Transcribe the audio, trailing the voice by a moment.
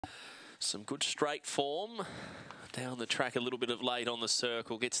Some good straight form. Down the track a little bit of late on the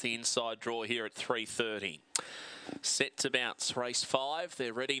circle. Gets the inside draw here at 3:30. Set to bounce. Race 5.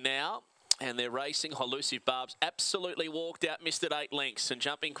 They're ready now. And they're racing. Elusive Barb's absolutely walked out, missed at 8 lengths. And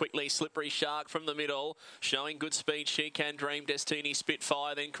jumping quickly, Slippery Shark from the middle. Showing good speed, She Can Dream, Destiny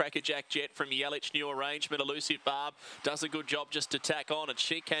Spitfire. Then Crackerjack Jet from Yelich, New Arrangement. Elusive Barb does a good job just to tack on. And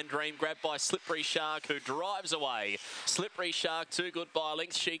She Can Dream grabbed by Slippery Shark, who drives away. Slippery Shark, too good by a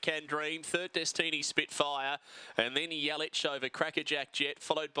length. She Can Dream, third Destiny Spitfire. And then Yelich over Crackerjack Jet,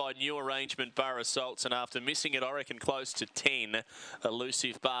 followed by New Arrangement, Borough Salts. And after missing it, I reckon, close to 10,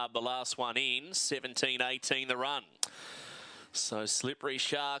 Elusive Barb, the last one in, 17-18 the run. So Slippery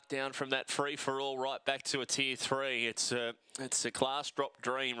Shark down from that free-for-all right back to a tier 3. It's a class drop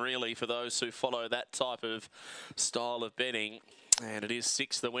dream really for those who follow that type of style of betting. And it is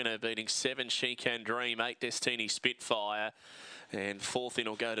 6 the winner, beating 7 She Can Dream, 8 Destiny Spitfire. And fourth in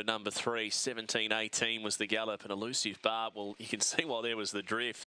will go to number 3. 17-18 was the gallop. And Elusive Barb, well, you can see why there was the drift.